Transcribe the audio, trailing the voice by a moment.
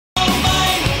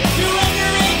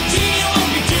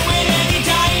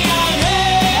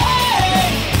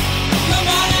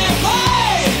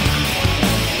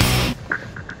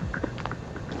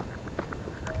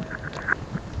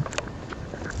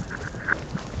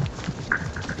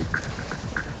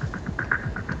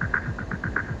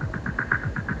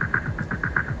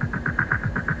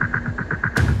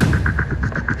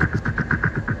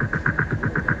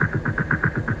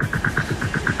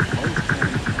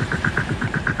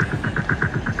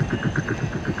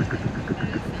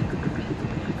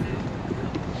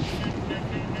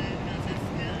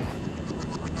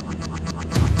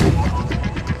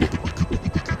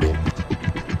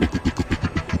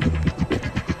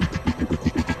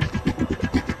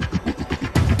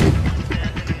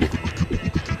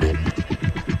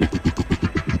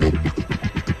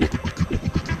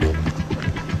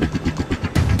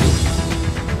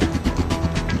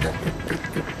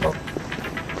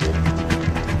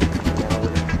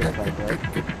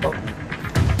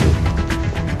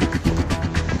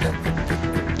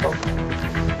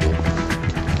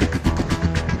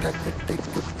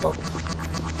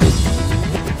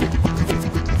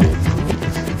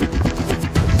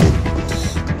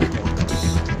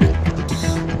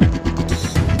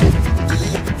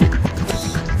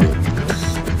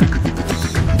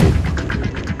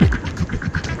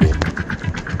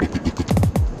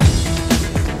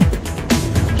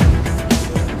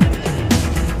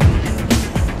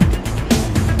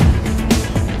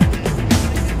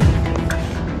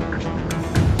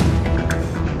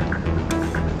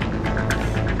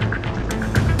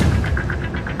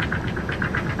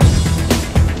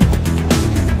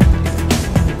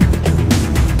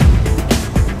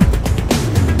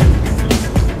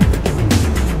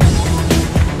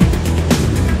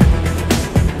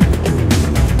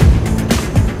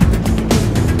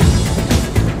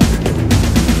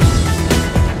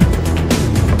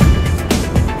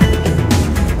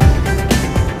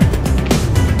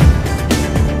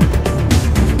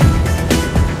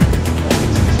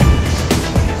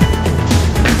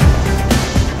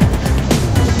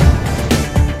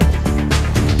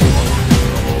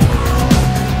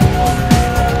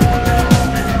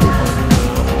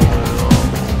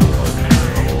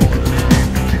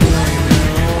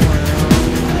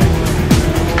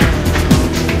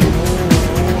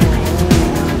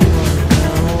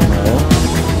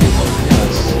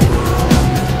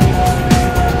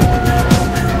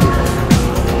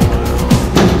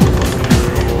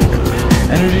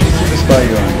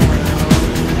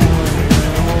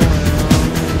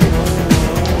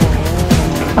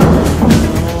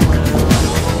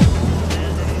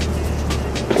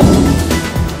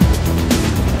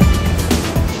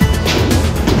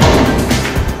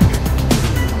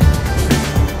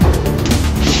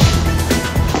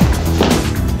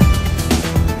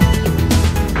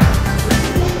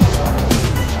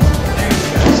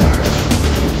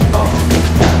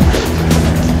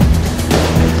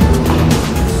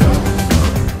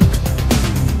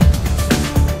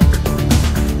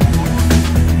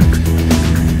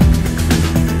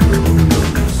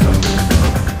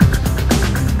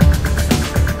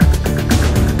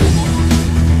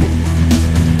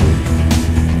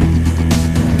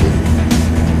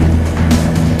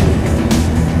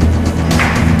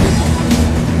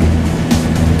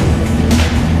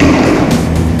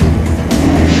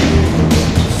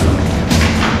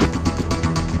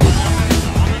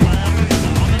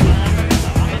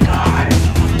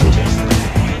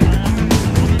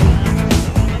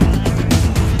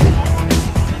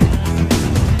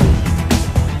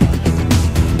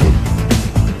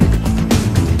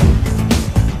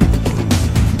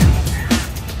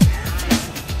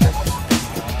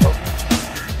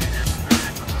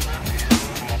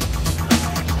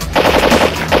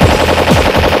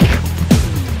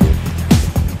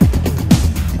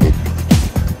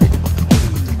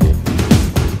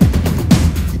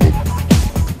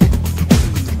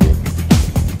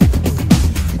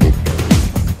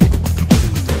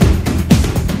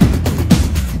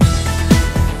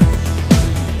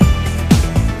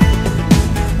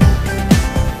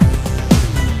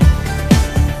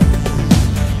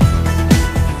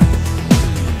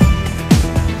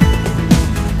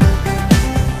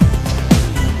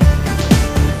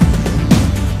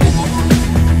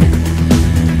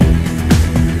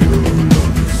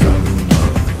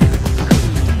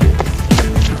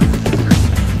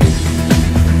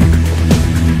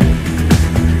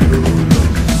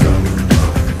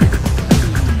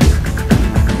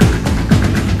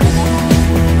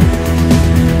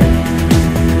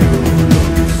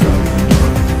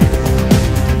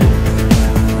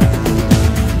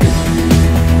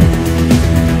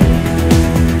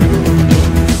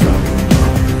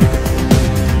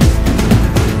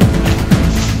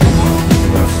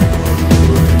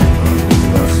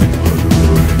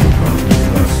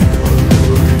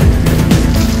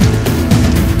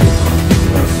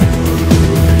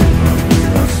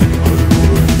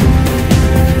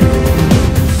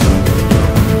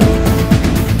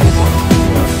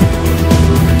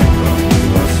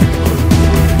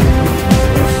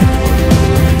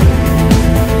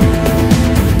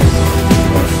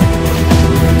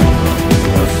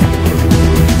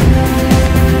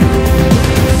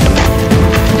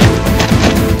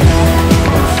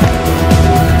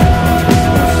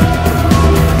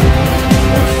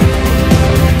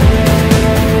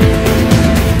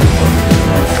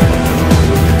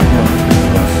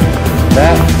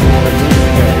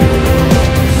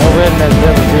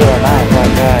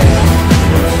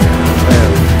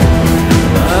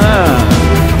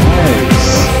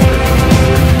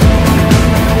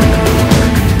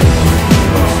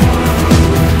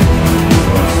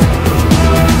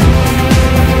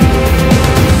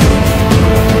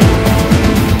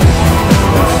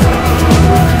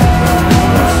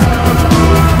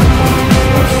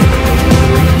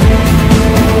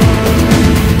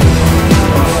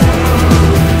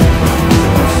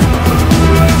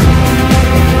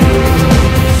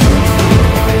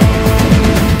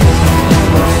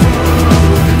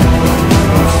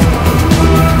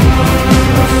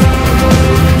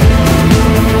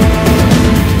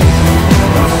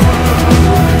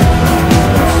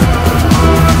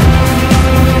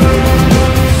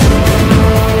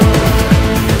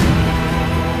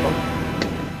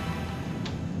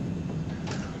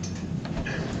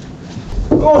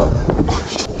Oh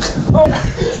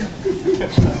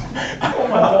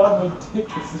my god, my dick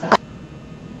is...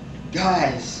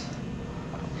 Guys.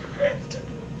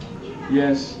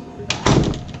 Yes.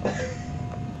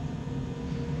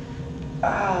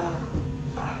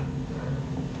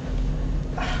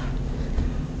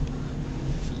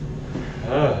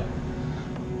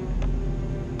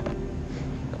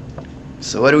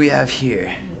 So what do we have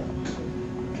here?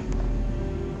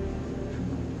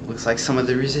 Looks like some of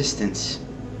the resistance.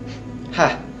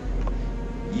 Ha!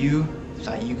 You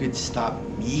thought you could stop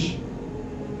me?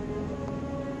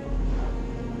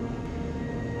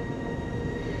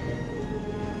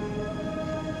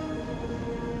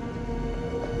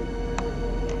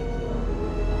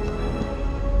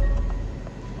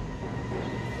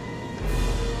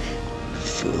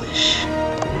 Foolish.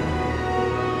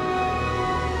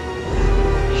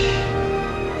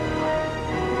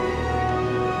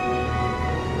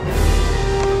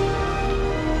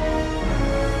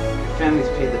 Family's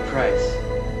paid the price.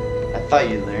 I thought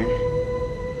you'd learn.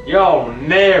 Yo,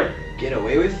 never. Get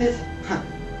away with it? Huh,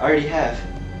 already have.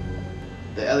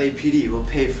 The LAPD will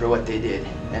pay for what they did.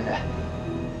 And,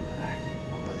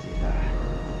 what was it?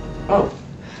 Oh.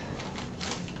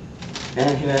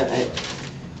 Manheemet,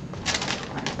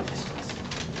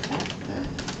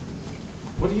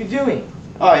 what are you doing?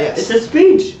 Oh, yes. It's a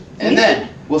speech. And then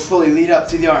we'll slowly lead up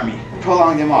to the army,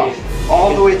 prolong them off,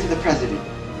 all the way to the president.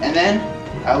 And then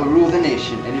I will rule the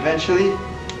nation, and eventually,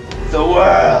 the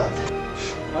world.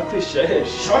 Not cliché.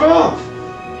 Shut up!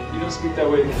 You don't speak that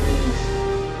way to Canadians.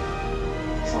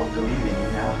 So I'll believe in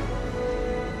you now.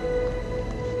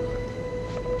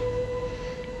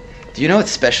 Do you know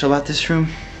what's special about this room?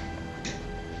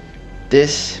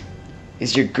 This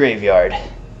is your graveyard.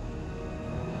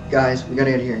 Guys, we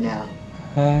gotta get here now.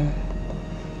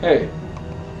 Hey,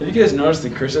 have you guys noticed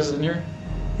that Chris isn't here?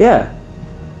 Yeah.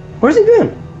 Where's he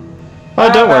been? Oh,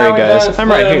 don't worry, guys. I'm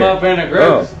right here. Up in a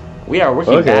group. We are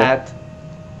working that.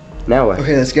 Now what?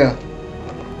 Okay, let's go.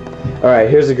 Alright,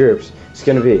 here's the groups. It's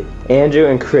gonna be Andrew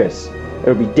and Chris.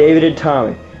 It'll be David and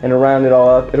Tommy. And to round it all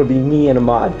up, it'll be me and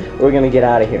Ahmad. We're gonna get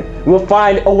out of here. We'll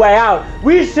find a way out.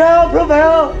 We shall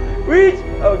prevail.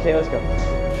 Okay, let's go.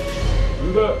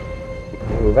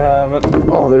 Move out.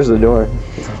 Oh, there's the door.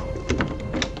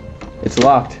 It's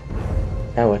locked.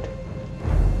 Now what?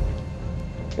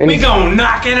 We gonna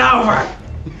knock it over.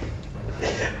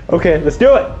 Okay, let's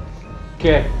do it.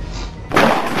 Okay.